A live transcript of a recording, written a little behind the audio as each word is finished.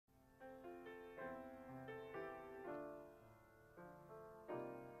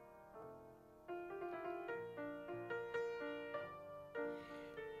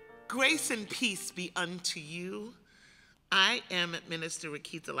Grace and peace be unto you. I am Minister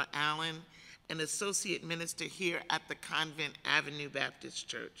Requithelia, an associate minister here at the Convent Avenue Baptist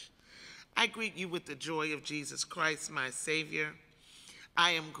Church. I greet you with the joy of Jesus Christ, my Savior.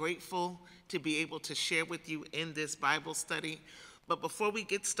 I am grateful to be able to share with you in this Bible study. But before we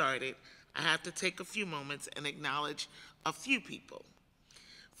get started, I have to take a few moments and acknowledge a few people.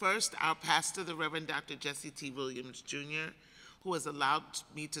 First, our pastor, the Reverend Dr. Jesse T. Williams, Jr., who has allowed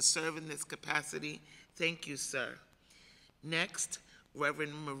me to serve in this capacity. Thank you, sir. Next,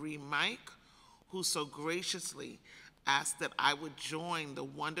 Reverend Marie Mike, who so graciously asked that I would join the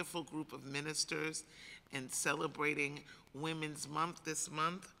wonderful group of ministers in celebrating Women's Month this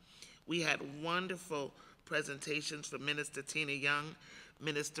month. We had wonderful presentations from Minister Tina Young,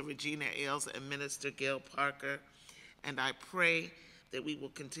 Minister Regina Ailes, and Minister Gail Parker, and I pray that we will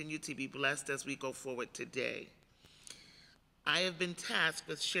continue to be blessed as we go forward today. I have been tasked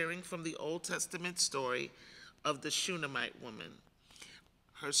with sharing from the Old Testament story of the Shunammite woman.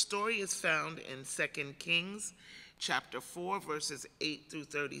 Her story is found in 2 Kings chapter 4, verses 8 through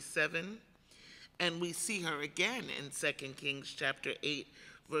 37, and we see her again in 2 Kings chapter 8,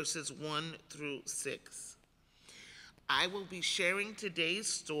 verses 1 through 6. I will be sharing today's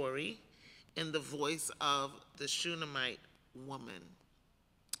story in the voice of the Shunammite woman.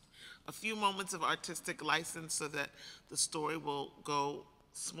 A few moments of artistic license so that the story will go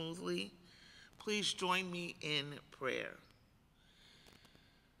smoothly. Please join me in prayer.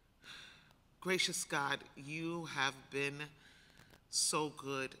 Gracious God, you have been so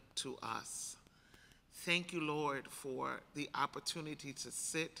good to us. Thank you, Lord, for the opportunity to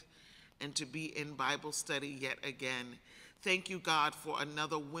sit and to be in Bible study yet again. Thank you, God, for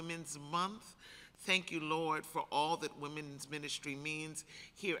another Women's Month. Thank you, Lord, for all that women's ministry means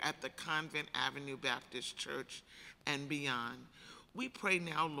here at the Convent Avenue Baptist Church and beyond. We pray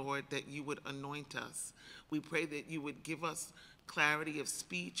now, Lord, that you would anoint us. We pray that you would give us clarity of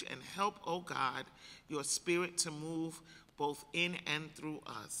speech and help, oh God, your spirit to move both in and through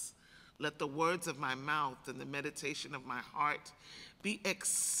us. Let the words of my mouth and the meditation of my heart be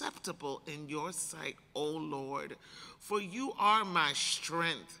acceptable in your sight, O Lord, for you are my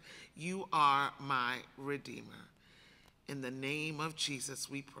strength. You are my Redeemer. In the name of Jesus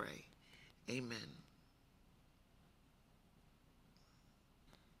we pray. Amen.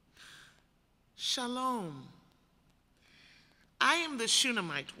 Shalom. I am the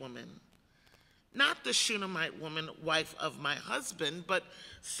Shunammite woman, not the Shunammite woman, wife of my husband, but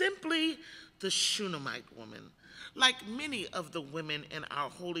simply the Shunammite woman. Like many of the women in our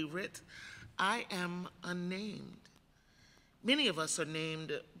Holy Writ, I am unnamed. Many of us are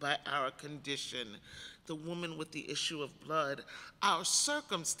named by our condition, the woman with the issue of blood, our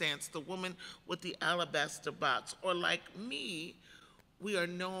circumstance, the woman with the alabaster box, or like me, we are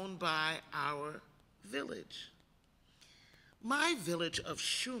known by our village. My village of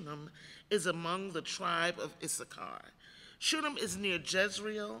Shunem is among the tribe of Issachar. Shunem is near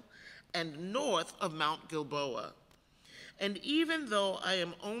Jezreel and north of Mount Gilboa. And even though I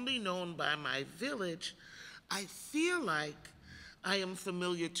am only known by my village, I feel like I am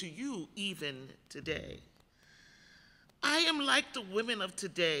familiar to you even today. I am like the women of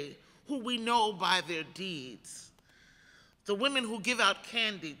today who we know by their deeds. The women who give out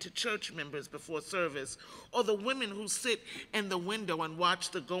candy to church members before service, or the women who sit in the window and watch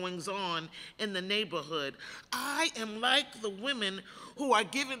the goings-on in the neighborhood. I am like the women who are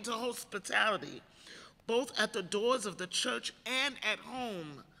given to hospitality, both at the doors of the church and at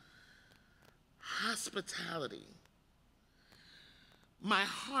home. Hospitality. My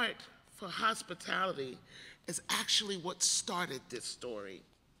heart for hospitality is actually what started this story.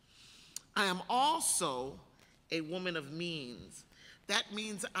 I am also a woman of means. That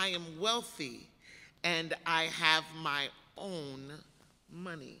means I am wealthy and I have my own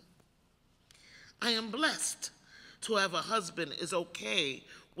money. I am blessed to have a husband is okay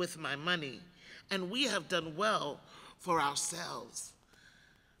with my money, and we have done well for ourselves.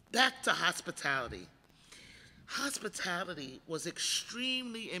 Back to hospitality. Hospitality was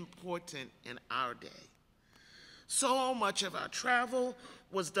extremely important in our day. So much of our travel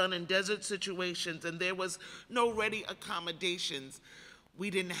was done in desert situations, and there was no ready accommodations. We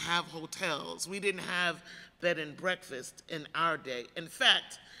didn't have hotels. We didn't have bed and breakfast in our day. In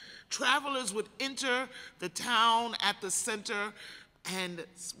fact, travelers would enter the town at the center and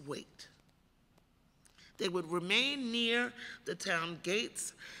wait. They would remain near the town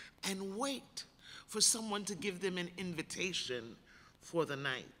gates and wait for someone to give them an invitation for the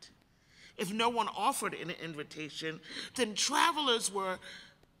night. If no one offered an invitation, then travelers were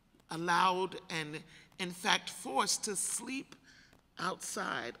allowed and, in fact, forced to sleep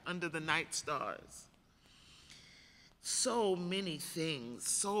outside under the night stars. So many things,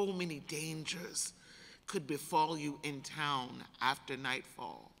 so many dangers could befall you in town after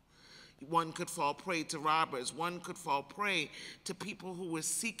nightfall. One could fall prey to robbers. One could fall prey to people who were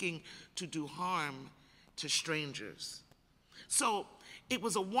seeking to do harm to strangers. So it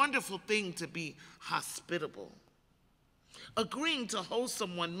was a wonderful thing to be hospitable. Agreeing to host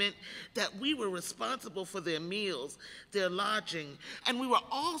someone meant that we were responsible for their meals, their lodging, and we were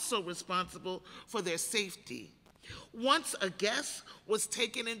also responsible for their safety. Once a guest was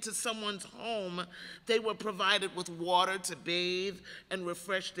taken into someone's home, they were provided with water to bathe and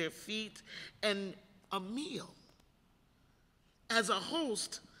refresh their feet and a meal. As a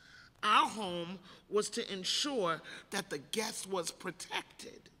host, our home was to ensure that the guest was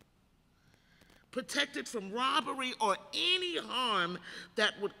protected from robbery or any harm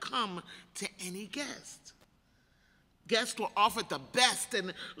that would come to any guest. Guests were offered the best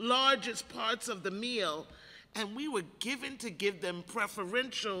and largest parts of the meal, and we were given to give them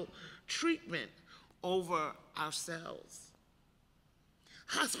preferential treatment over ourselves.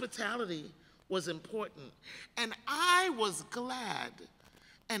 Hospitality was important, and I was glad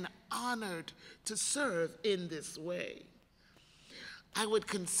and honored to serve in this way. I would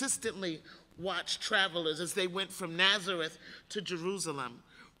consistently watch travelers as they went from Nazareth to Jerusalem.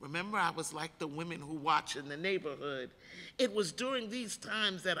 Remember, I was like the women who watch in the neighborhood. It was during these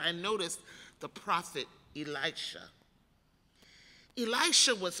times that I noticed the prophet Elisha.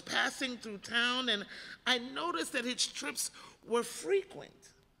 Elisha was passing through town, and I noticed that his trips were frequent.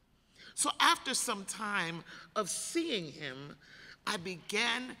 So after some time of seeing him, I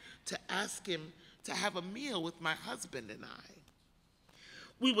began to ask him to have a meal with my husband and I.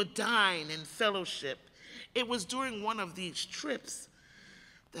 We would dine and fellowship. It was during one of these trips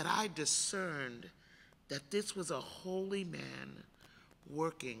that I discerned that this was a holy man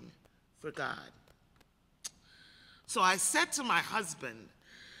working for God. So I said to my husband,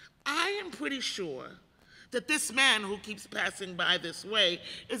 I am pretty sure that this man who keeps passing by this way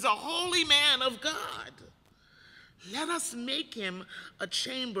is a holy man of God. Let us make him a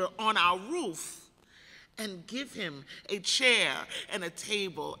chamber on our roof and give him a chair and a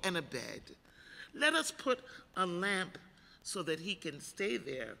table and a bed. Let us put a lamp so that he can stay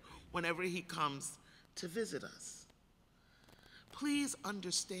there whenever he comes to visit us. Please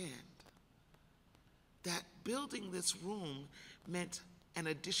understand that building this room meant an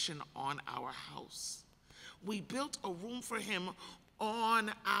addition on our house. We built a room for him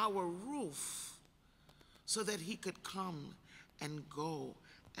on our roof so that he could come and go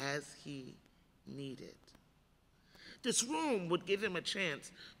as he needed. This room would give him a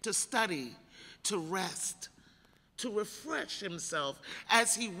chance to study, to rest, to refresh himself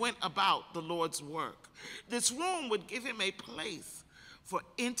as he went about the Lord's work. This room would give him a place for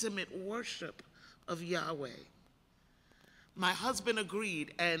intimate worship of Yahweh. My husband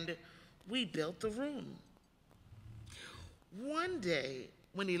agreed, and we built the room. One day,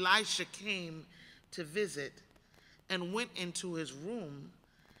 when Elisha came to visit and went into his room,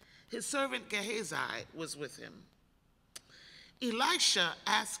 his servant Gehazi was with him. Elisha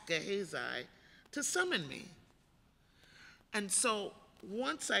asked Gehazi to summon me. And so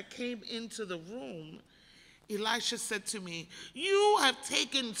once I came into the room, Elisha said to me, "You have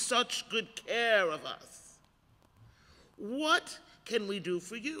taken such good care of us. What can we do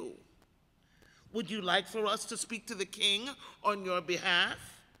for you? Would you like for us to speak to the king on your behalf?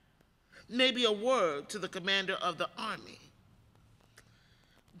 Maybe a word to the commander of the army."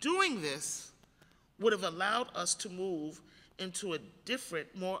 Doing this would have allowed us to move into a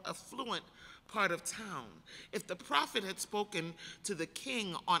different, more affluent part of town. If the prophet had spoken to the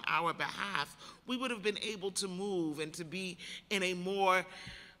king on our behalf, we would have been able to move and to be in a more,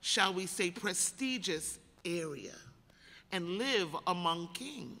 shall we say, prestigious area and live among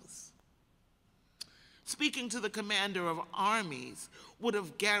kings. Speaking to the commander of armies would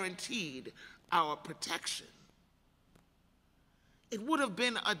have guaranteed our protection. It would have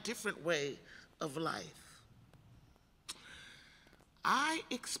been a different way of life. I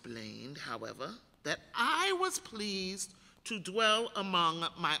explained, however, that I was pleased to dwell among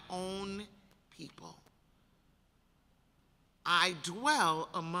my own people. I dwell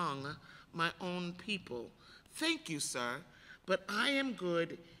among my own people. Thank you, sir, but I am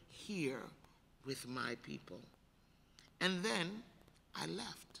good here with my people. And then I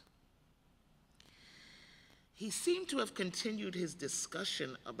left. He seemed to have continued his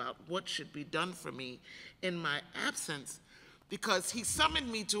discussion about what should be done for me in my absence, because he summoned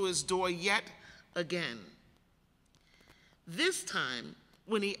me to his door yet again. This time,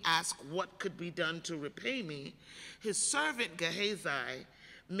 When he asked what could be done to repay me, his servant Gehazi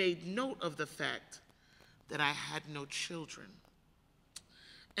made note of the fact that I had no children,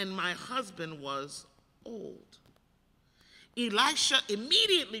 and my husband was old. Elisha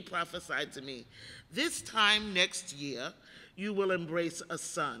immediately prophesied to me, "This time next year, you will embrace a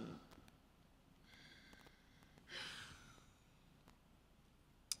son."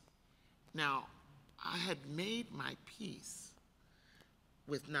 Now, I had made my peace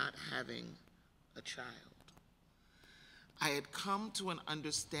with not having a child. I had come to an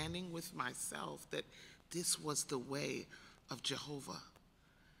understanding with myself that this was the way of Jehovah.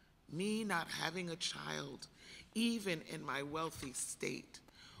 Me not having a child, even in my wealthy state,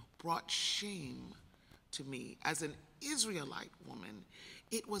 brought shame to me. As an Israelite woman,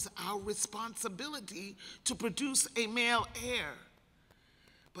 it was our responsibility to produce a male heir.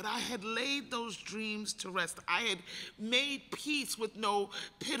 But I had laid those dreams to rest. I had made peace with no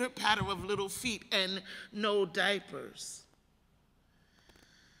pitter-patter of little feet and no diapers.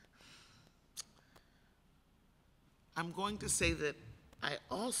 I'm going to say that I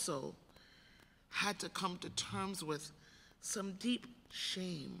also had to come to terms with some deep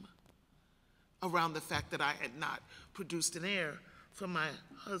shame around the fact that I had not produced an heir for my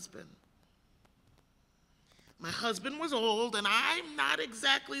husband. My husband was old, and I'm not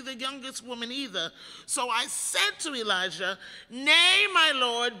exactly the youngest woman either. So I said to Elijah, "Nay, my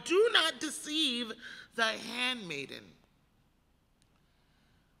Lord, do not deceive thy handmaiden.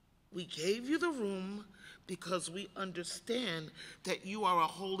 We gave you the room because we understand that you are a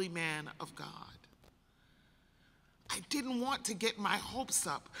holy man of God." I didn't want to get my hopes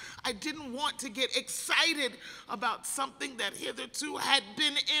up. I didn't want to get excited about something that hitherto had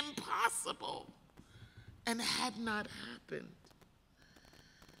been impossible and had not happened.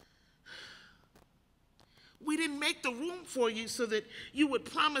 We didn't make the room for you so that you would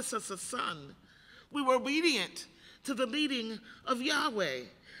promise us a son. We were obedient to the leading of Yahweh.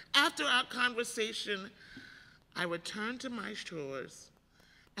 After our conversation, I returned to my chores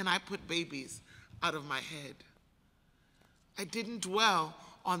and I put babies out of my head. I didn't dwell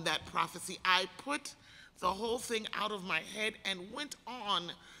on that prophecy. I put the whole thing out of my head and went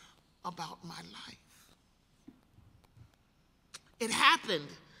on about my life. It happened,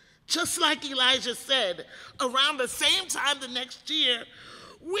 just like Elijah said. Around the same time the next year,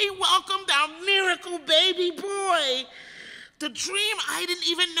 we welcomed our miracle baby boy. The dream I didn't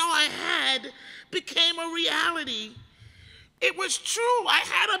even know I had became a reality. It was true, I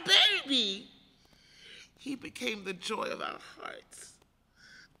had a baby. He became the joy of our hearts,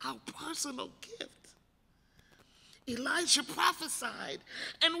 our personal gift. Elijah prophesied,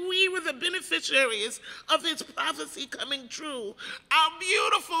 and we were the beneficiaries of his prophecy coming true. Our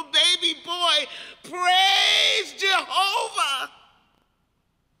beautiful baby boy praised Jehovah.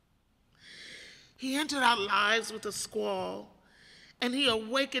 He entered our lives with a squall, and he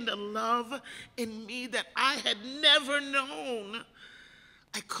awakened a love in me that I had never known.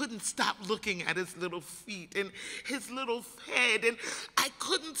 I couldn't stop looking at his little feet and his little head, and I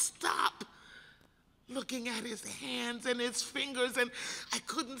couldn't stop looking at his hands and his fingers, and I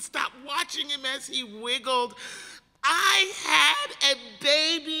couldn't stop watching him as he wiggled. I had a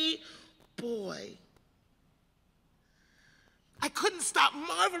baby boy. I couldn't stop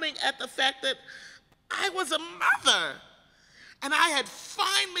marveling at the fact that I was a mother, and I had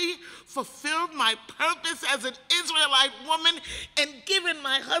finally fulfilled my purpose as an Israelite woman and given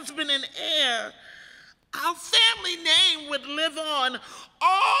my husband an heir. Our family name would live on.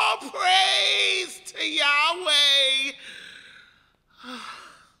 All praise to Yahweh.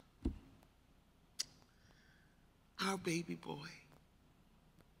 Our baby boy.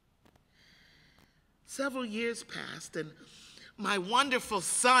 Several years passed, and my wonderful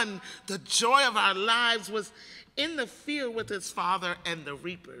son, the joy of our lives, was in the field with his father and the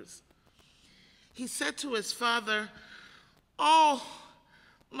reapers. He said to his father, "Oh,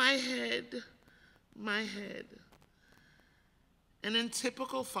 my head, my head." And in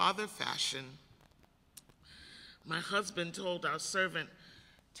typical father fashion, my husband told our servant,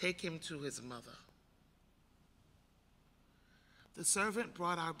 "Take him to his mother." The servant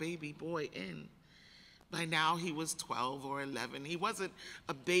brought our baby boy in. By now he was 12 or 11. He wasn't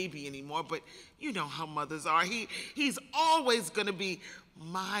a baby anymore, but you know how mothers are. He's always going to be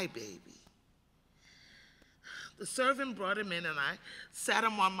my baby. The servant brought him in, and I sat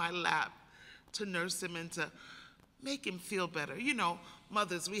him on my lap to nurse him and to make him feel better. You know,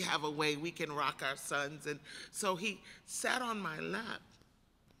 mothers, we have a way we can rock our sons. And so he sat on my lap.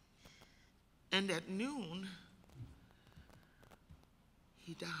 And at noon,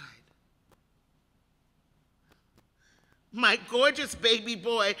 he died. my gorgeous baby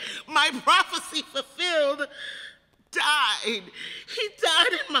boy, my prophecy fulfilled, died. He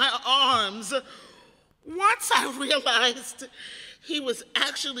died in my arms. Once I realized he was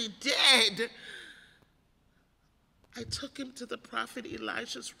actually dead, I took him to the prophet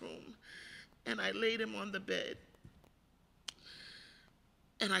Elisha's room, and I laid him on the bed.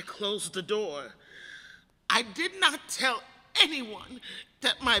 And I closed the door. I did not tell anyone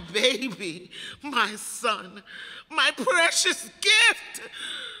that my baby, my son, my precious gift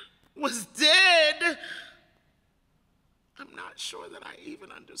was dead. I'm not sure that I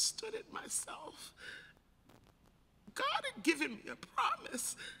even understood it myself. God had given me a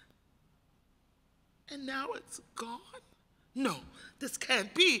promise, and now it's gone? No, this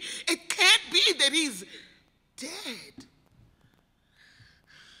can't be. It can't be that he's dead.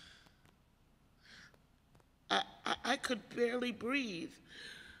 I could barely breathe.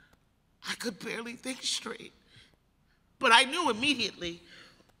 I could barely think straight. But I knew immediately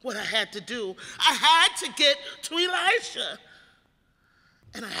what I had to do. I had to get to Elisha.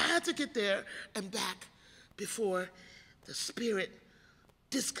 And I had to get there and back before the spirit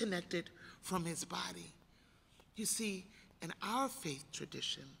disconnected from his body. You see, in our faith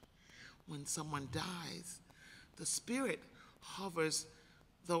tradition, when someone dies, the spirit hovers,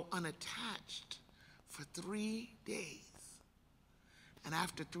 though unattached, for 3 days. And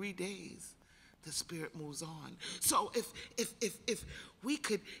after 3 days, the spirit moves on. So if we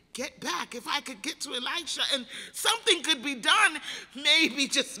could get back, if I could get to Elisha and something could be done, maybe,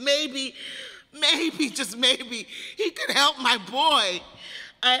 just maybe, he could help my boy.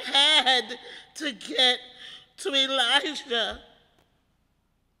 I had to get to Elisha.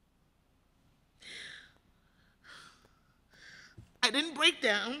 I didn't break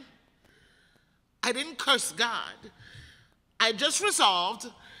down. I didn't curse God. I just resolved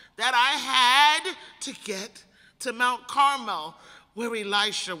that I had to get to Mount Carmel where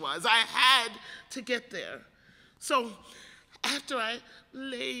Elisha was. I had to get there. So after I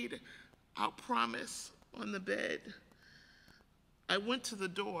laid our promise on the bed, I went to the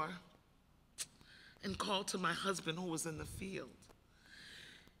door and called to my husband who was in the field.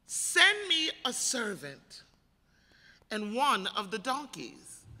 Send me a servant and one of the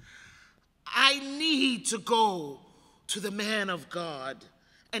donkeys. I need to go to the man of God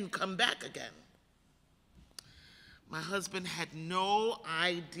and come back again. My husband had no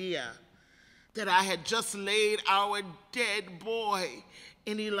idea that I had just laid our dead boy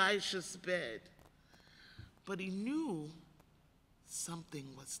in Elisha's bed. But he knew something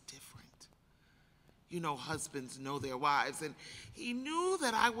was different. You know, husbands know their wives, and he knew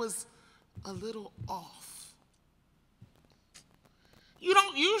that I was a little off. You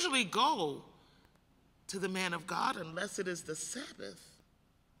don't usually go to the man of God unless it is the Sabbath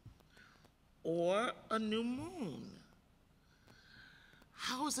or a new moon.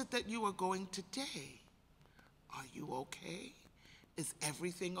 How is it that you are going today? Are you okay? Is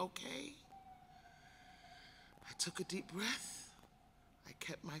everything okay? I took a deep breath. I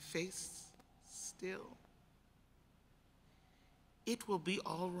kept my face still. It will be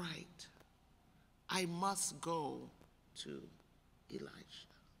all right. I must go to Elisha.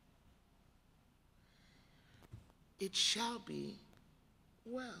 It shall be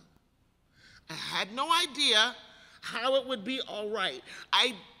well. I had no idea how it would be all right.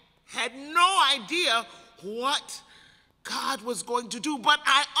 I had no idea what God was going to do, but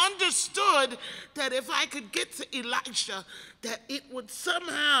I understood that if I could get to Elisha, that it would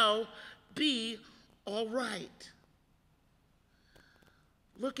somehow be all right.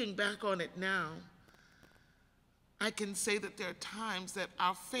 Looking back on it now, I can say that there are times that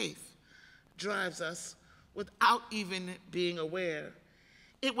our faith drives us without even being aware.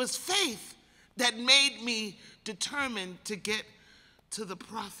 It was faith that made me determined to get to the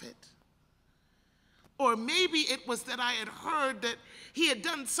prophet. Or maybe it was that I had heard that he had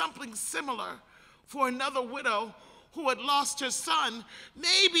done something similar for another widow who had lost her son.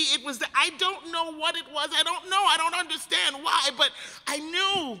 Maybe it was that, I don't know what it was. I don't know. I don't understand why, but I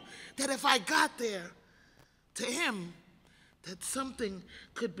knew that if I got there to him, that something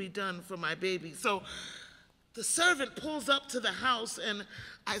could be done for my baby. So the servant pulls up to the house, and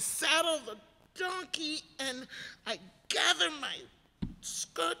I saddle the donkey, and I gather my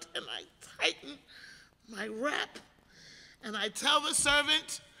skirt, and I tighten my wrap, and I tell the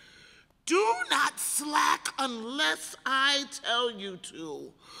servant, do not slack unless I tell you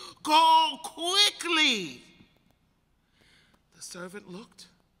to. Go quickly. The servant looked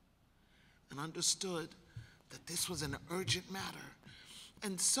and understood that this was an urgent matter.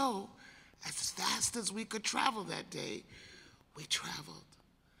 And so, as fast as we could travel that day, we traveled.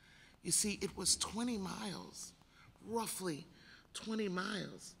 You see, it was 20 miles roughly 20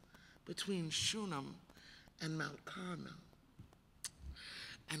 miles between Shunem and Mount Carmel.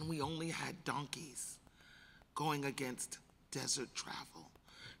 And we only had donkeys going against desert travel.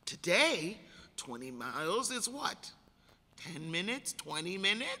 Today, 20 miles is what? 10 minutes, 20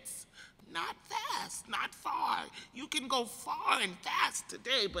 minutes? Not fast, not far. You can go far and fast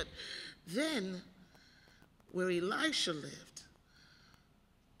today, but then where Elisha lived,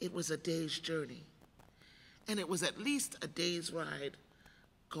 it was a day's journey. And it was at least a day's ride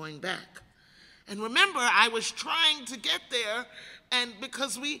going back. And remember, I was trying to get there, and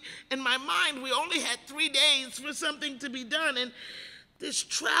because in my mind, we only had 3 days for something to be done, and this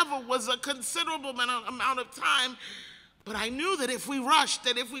travel was a considerable amount of time, but I knew that if we rushed,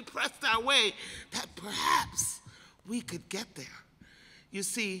 that if we pressed our way, that perhaps we could get there. You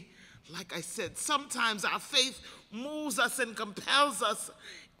see, like I said, sometimes our faith moves us and compels us,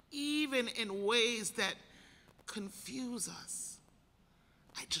 even in ways that confuse us.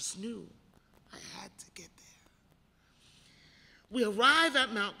 I just knew I had to get there. We arrive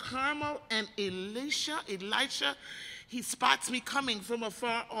at Mount Carmel, and Elisha, he spots me coming from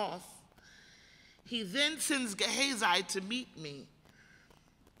afar off. He then sends Gehazi to meet me.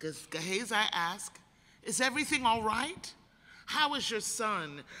 Gehazi asks, "Is everything all right? How is your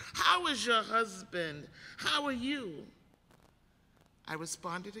son? How is your husband? How are you?" I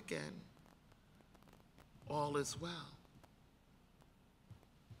responded again, "All is well."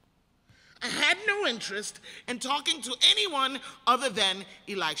 I had no interest in talking to anyone other than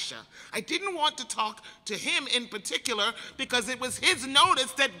Elisha. I didn't want to talk to him in particular because it was his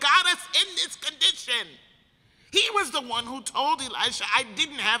notice that got us in this condition. He was the one who told Elisha I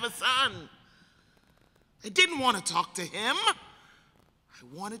didn't have a son. I didn't want to talk to him. I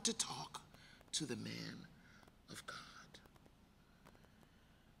wanted to talk to the man of God.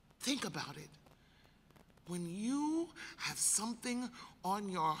 Think about it. When you have something on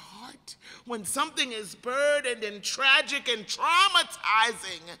your heart, when something is burdened and tragic and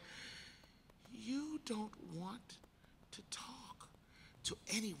traumatizing, you don't want to talk to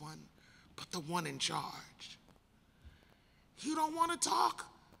anyone but the one in charge. You don't want to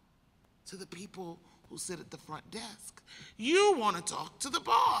talk to the people who sit at the front desk. You want to talk to the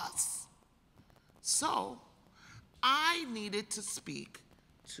boss. So I needed to speak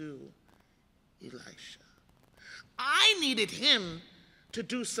to Elisha. I needed him to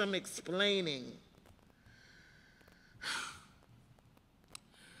do some explaining.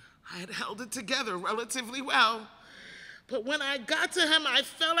 I had held it together relatively well, but when I got to him, I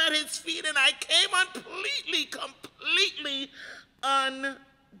fell at his feet and I came completely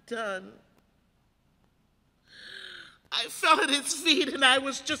undone. I fell at his feet and I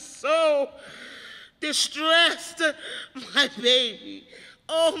was just so distressed. My baby,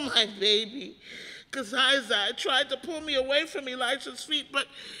 oh my baby. Gehazi tried to pull me away from Elisha's feet, but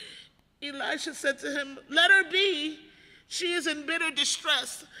Elisha said to him, "Let her be. She is in bitter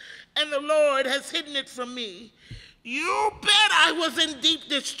distress, and the Lord has hidden it from me." You bet I was in deep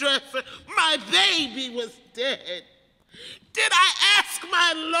distress. My baby was dead. Did I ask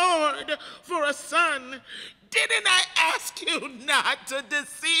my Lord for a son? Didn't I ask you not to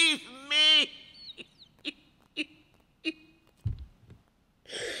deceive me?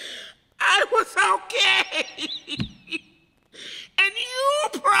 I was okay. And you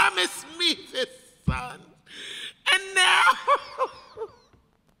promised me this son. And now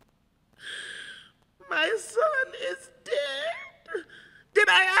my son is dead. Did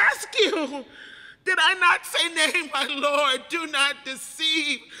I ask you? Did I not say, "Nay, my Lord, do not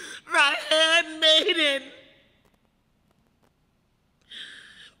deceive thy handmaiden"?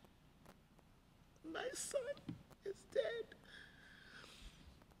 My son is dead.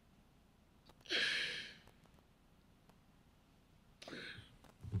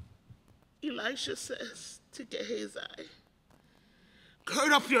 Elisha says to Gehazi,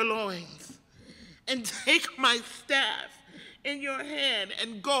 "Gird up your loins and take my staff in your hand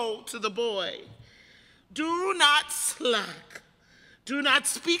and go to the boy. Do not slack. Do not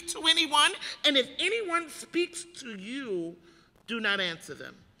speak to anyone, and if anyone speaks to you, do not answer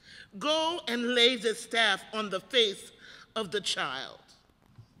them. Go and lay the staff on the face of the child."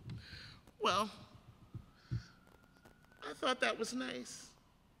 Well, I thought that was nice.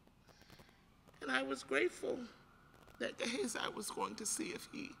 And I was grateful that Gehazi was going to see if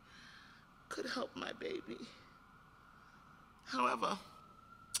he could help my baby. However,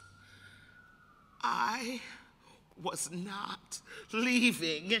 I was not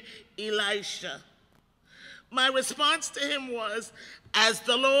leaving Elisha. My response to him was, "As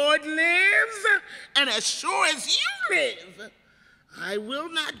the Lord lives, and as sure as you live, I will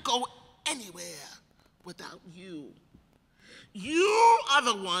not go anywhere without you. You are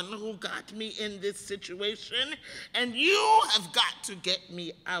the one who got me in this situation, and you have got to get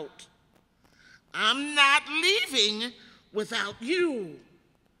me out. I'm not leaving without you.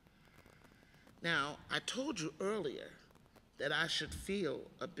 Now, I told you earlier that I should feel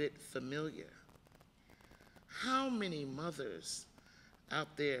a bit familiar. How many mothers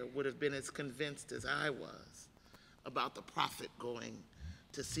out there would have been as convinced as I was about the prophet going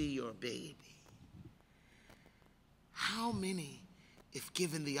to see your baby? How many, if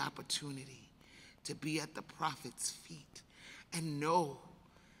given the opportunity to be at the prophet's feet and know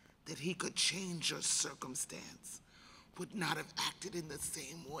that he could change your circumstance, would not have acted in the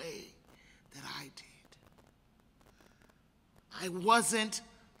same way that I did? I wasn't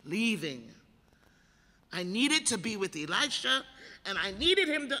leaving. I needed to be with Elisha, and I needed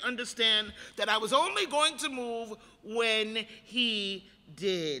him to understand that I was only going to move when he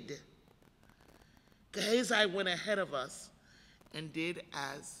did. Gehazi went ahead of us and did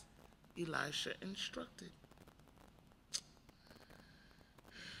as Elisha instructed.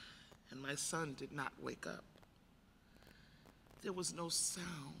 And my son did not wake up. There was no sound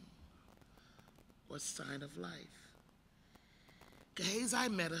or sign of life. Gehazi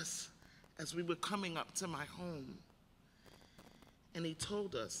met us as we were coming up to my home, and he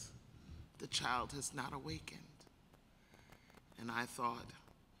told us the child has not awakened. And I thought,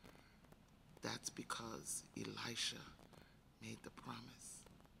 that's because Elisha made the promise,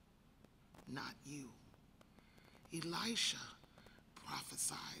 not you. Elisha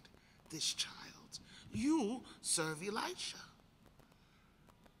prophesied this child. You serve Elisha.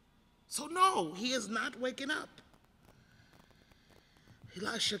 So no, he is not waking up.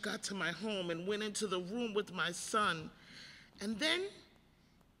 Elisha got to my home and went into the room with my son, and then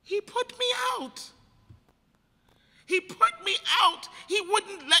he put me out. He put me out. He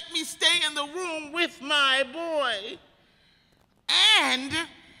wouldn't let me stay in the room with my boy. And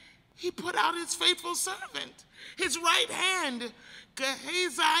he put out his faithful servant, his right hand.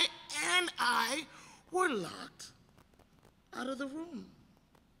 Gehazi and I were locked out of the room.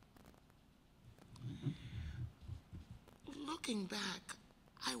 Looking back,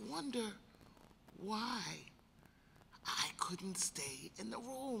 I wonder why I couldn't stay in the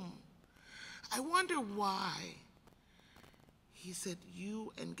room. I wonder why he said,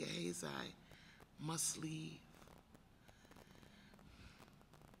 you and Gehazi must leave.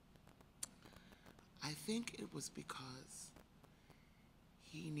 I think it was because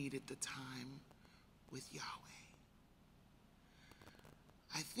he needed the time with Yahweh.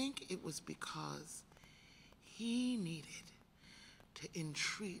 I think it was because he needed to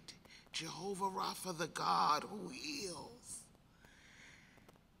entreat Jehovah Rapha, the God who heals.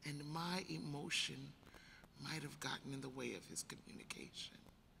 And my emotion might have gotten in the way of his communication.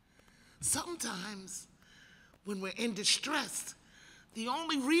 Sometimes when we're in distress, the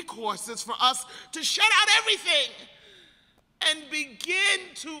only recourse is for us to shut out everything and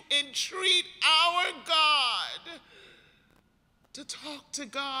begin to entreat our God, to talk to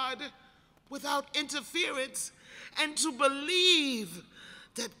God without interference, and to believe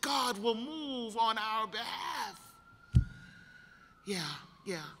that God will move on our behalf.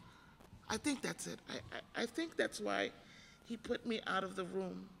 Yeah, I think that's it. I think that's why he put me out of the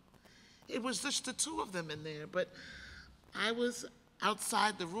room. It was just the two of them in there, but I was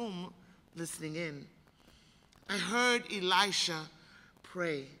outside the room listening in. I heard Elisha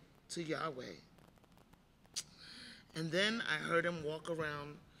pray to Yahweh. And then I heard him walk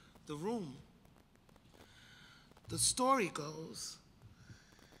around the room. The story goes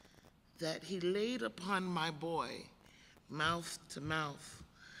that he laid upon my boy, mouth to mouth,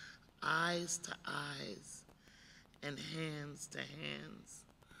 eyes to eyes, and hands to hands.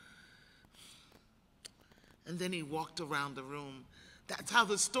 And then he walked around the room. That's how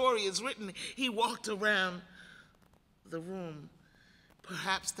the story is written. He walked around the room.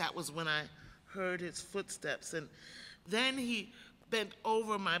 Perhaps that was when I heard his footsteps. And then he bent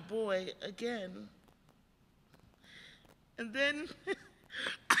over my boy again. And then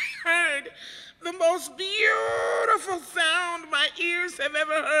I heard the most beautiful sound my ears have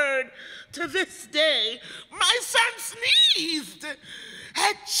ever heard to this day. My son sneezed.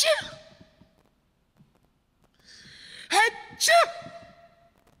 Achoo! Achoo!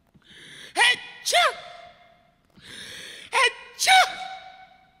 Achoo! Achoo!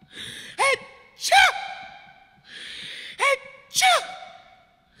 Achoo! Achoo!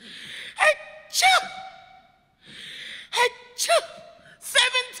 Achoo! Achoo! 7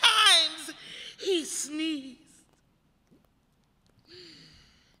 times he sneezed.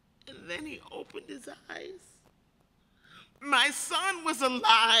 And then he opened his eyes. My son was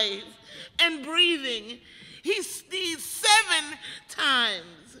alive. and breathing. He sneezed 7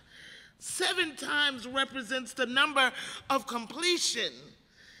 times. 7 times represents the number of completion.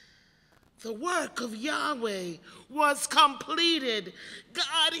 The work of Yahweh was completed.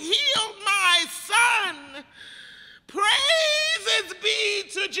 God healed my son. Praises be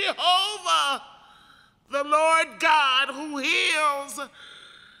to Jehovah, the Lord God who heals,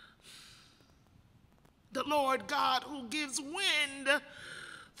 the Lord God who gives wind,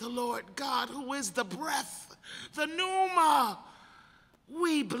 the Lord God who is the breath, the pneuma.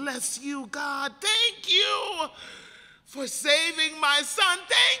 We bless you, God. Thank you for saving my son.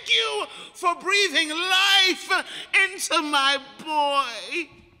 Thank you for breathing life into my boy.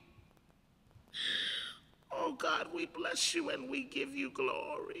 Oh God, we bless you and we give you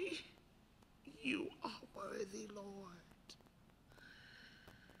glory. You are worthy, Lord.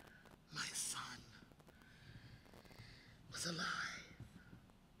 My son was alive.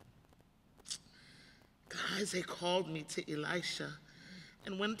 Guys, they called me to Elisha,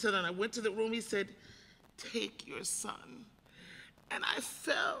 and I went to the room. He said, "Take your son." And I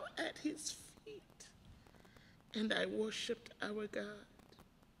fell at his feet and I worshiped our God.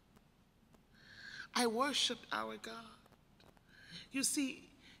 I worshiped our God. You see,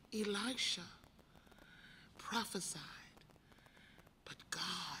 Elisha prophesied, but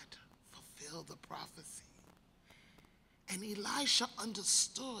God fulfilled the prophecy. And Elisha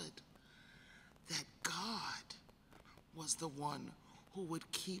understood that God was the one who would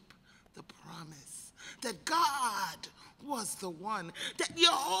keep the promise, that God was the one, that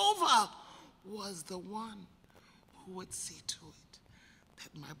Jehovah was the one who would see to it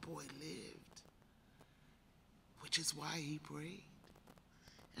that my boy lived, which is why he prayed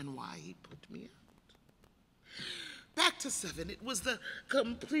and why he put me out. Back to 7, it was the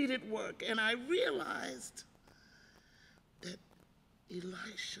completed work, and I realized that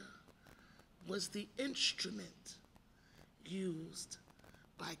Elisha was the instrument used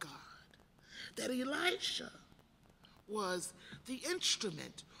by God. That Elisha was the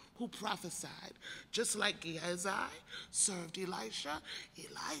instrument who prophesied. Just like Gehazi served Elisha,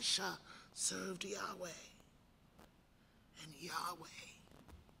 Elisha served Yahweh. And Yahweh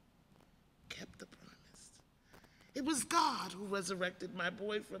kept the promise. It was God who resurrected my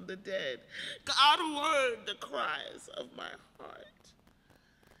boy from the dead. God who heard the cries of my heart.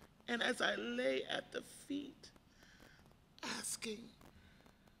 And as I lay at the feet, asking,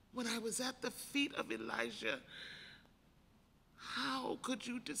 when I was at the feet of Elijah, how could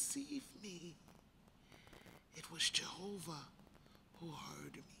you deceive me? It was Jehovah who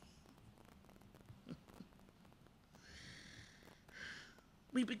heard me.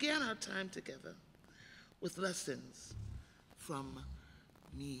 We began our time together with lessons from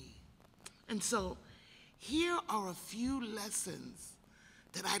me. And so here are a few lessons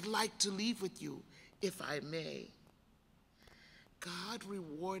that I'd like to leave with you, if I may. God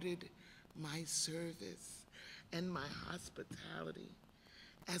rewarded my service and my hospitality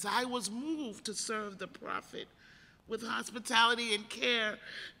as I was moved to serve the prophet with hospitality and care.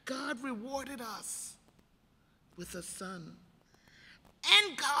 God rewarded us with a son,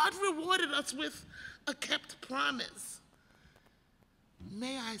 and God rewarded us with a kept promise.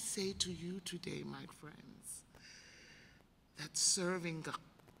 May I say to you today, my friends, that serving God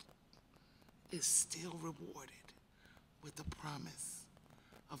is still rewarded with the promise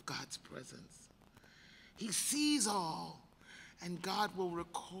of God's presence. He sees all, and God will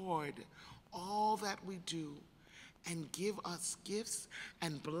record all that we do and give us gifts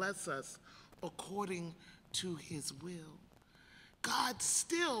and bless us according to his will. God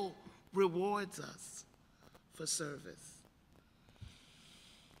still rewards us for service.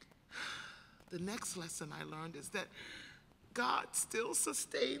 The next lesson I learned is that God still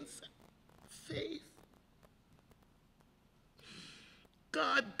sustains faith.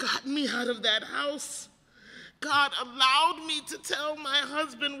 God got me out of that house. God allowed me to tell my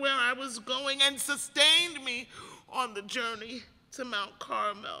husband where I was going and sustained me on the journey to Mount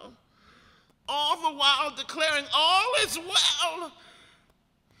Carmel, all the while declaring all is well.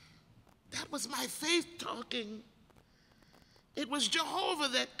 That was my faith talking. It was Jehovah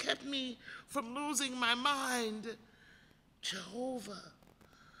that kept me from losing my mind. Jehovah,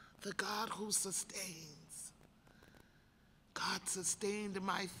 the God who sustains. God sustained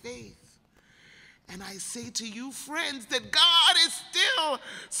my faith. And I say to you, friends, that God is still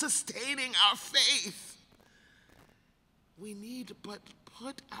sustaining our faith. We need but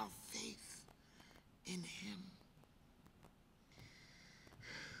put our faith in him.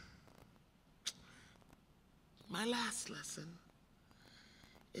 My last lesson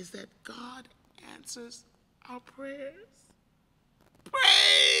is that God answers our prayers.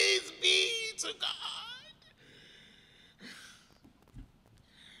 Praise be to God.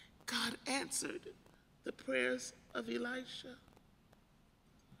 God answered the prayers of Elisha.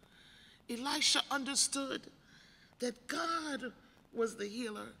 Elisha understood that God was the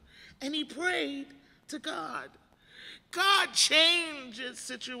healer, and he prayed to God. God changes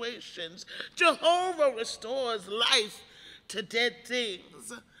situations. Jehovah restores life to dead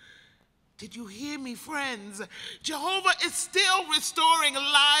things. Did you hear me, friends? Jehovah is still restoring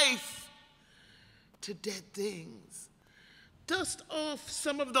life to dead things. Dust off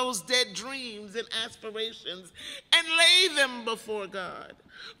some of those dead dreams and aspirations and lay them before God.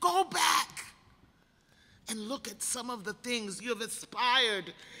 Go back and look at some of the things you have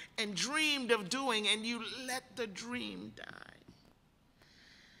aspired and dreamed of doing, and you let the dream die.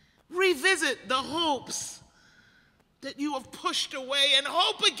 Revisit the hopes that you have pushed away and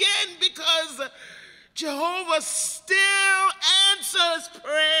hope again, because Jehovah still answers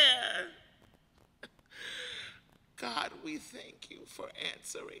prayer. God, we thank you for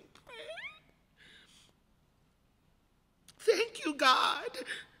answering prayer. Thank you, God,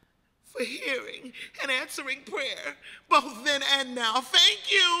 for hearing and answering prayer, both then and now.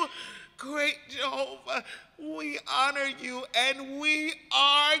 Thank you, great Jehovah. We honor you and we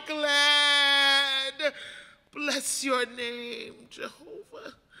are glad. Bless your name,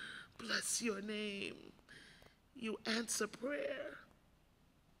 Jehovah. Bless your name. You answer prayer.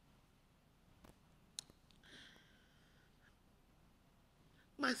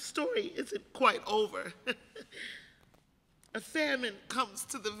 My story isn't quite over. A famine comes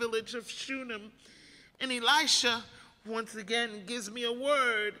to the village of Shunammite, and Elisha once again gives me a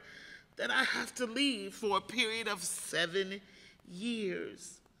word that I have to leave for a period of 7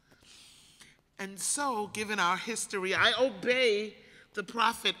 years. And so, given our history, I obey the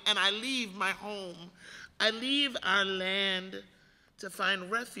prophet and I leave my home. I leave our land to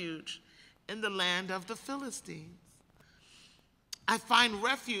find refuge in the land of the Philistines. I find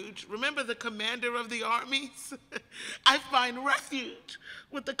refuge. Remember the commander of the armies? I find refuge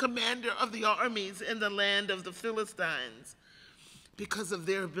with the commander of the armies in the land of the Philistines because of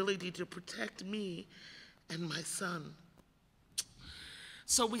their ability to protect me and my son.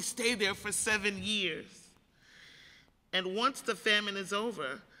 So we stay there for 7 years. And once the famine is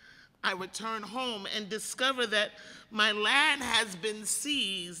over, I return home and discover that my land has been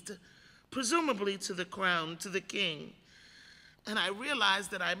seized, presumably to the crown, to the king. And I realize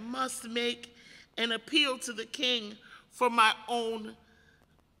that I must make an appeal to the king for my own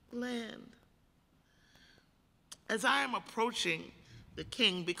land. As I am approaching the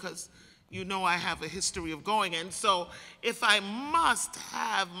king, because you know I have a history of going, and so if I must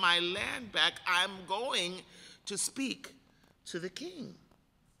have my land back, I'm going to speak to the king.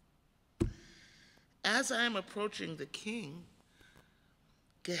 As I am approaching the king,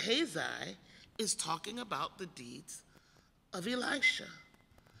 Gehazi is talking about the deeds of Elisha.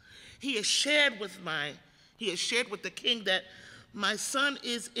 He has shared with the king that my son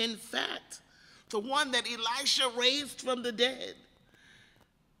is in fact the one that Elisha raised from the dead.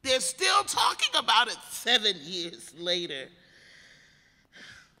 They're still talking about it 7 years later.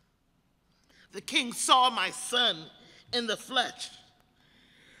 The king saw my son in the flesh,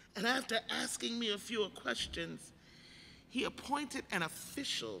 and after asking me a few questions, he appointed an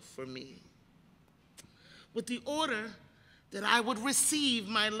official for me with the order that I would receive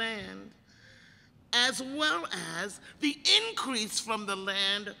my land, as well as the increase from the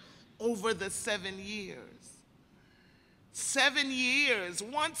land over the 7 years. 7 years,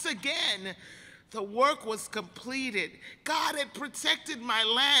 once again, the work was completed. God had protected my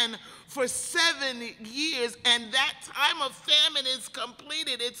land for 7 years, and that time of famine is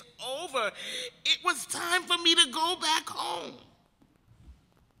completed. It's over. It was time for me to go back home.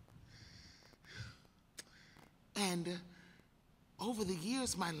 And over the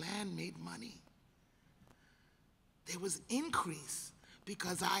years, my land made money. There was increase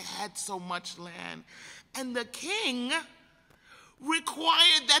because I had so much land. And the king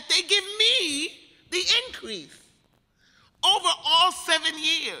required that they give me the increase over all 7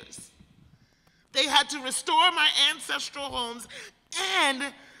 years. They had to restore my ancestral homes,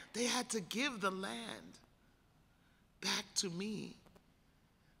 and they had to give the land back to me.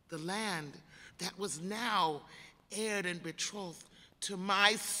 The land that was now heired and betrothed to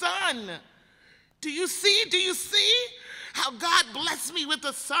my son. Do you see how God blessed me with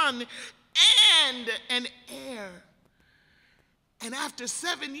a son and an heir? And after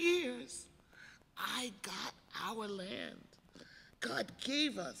 7 years, I got our land. God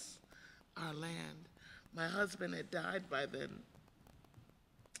gave us our land. My husband had died by then.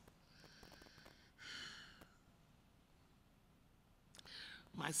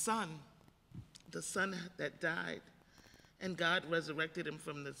 My son the son that died, and God resurrected him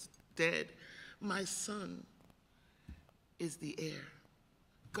from the dead. My son is the heir.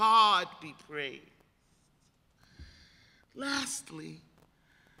 God be praised. Lastly,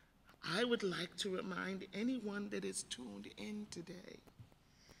 I would like to remind anyone that is tuned in today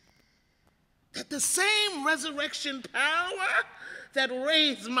that the same resurrection power that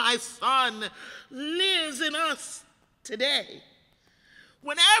raised my son lives in us today.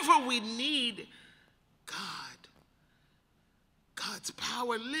 Whenever we need God, God's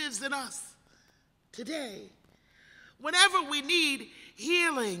power lives in us today. Whenever we need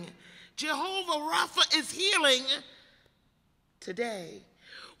healing, Jehovah Rapha is healing today.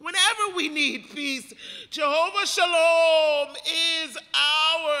 Whenever we need peace, Jehovah Shalom is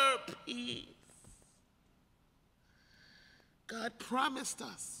our peace. God promised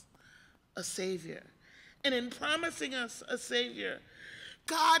us a Savior. And in promising us a Savior,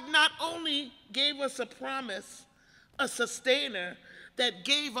 God not only gave us a promise, a sustainer that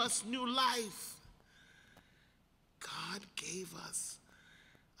gave us new life, God gave us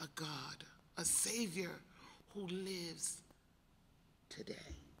a God, a Savior who lives today.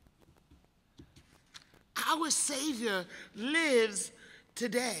 Our Savior lives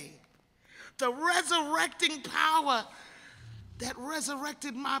today. The resurrecting power that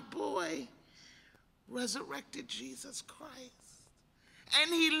resurrected my boy resurrected Jesus Christ.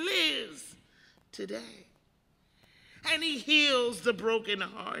 And he lives today. And he heals the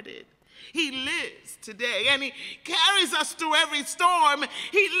brokenhearted. He lives today. And he carries us through every storm.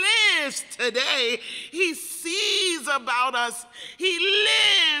 He lives today. He sees about us. He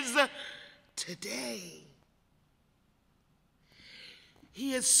lives today.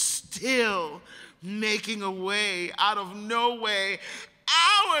 He is still making a way out of no way.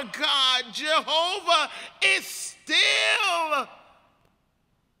 Our God, Jehovah, is still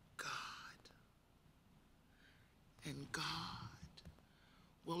God. And God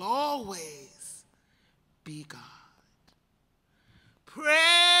will always be God.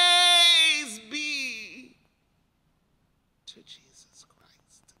 Praise be to Jesus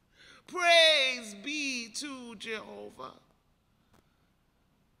Christ. Praise be to Jehovah.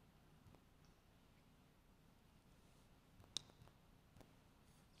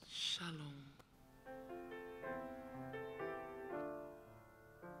 Shalom.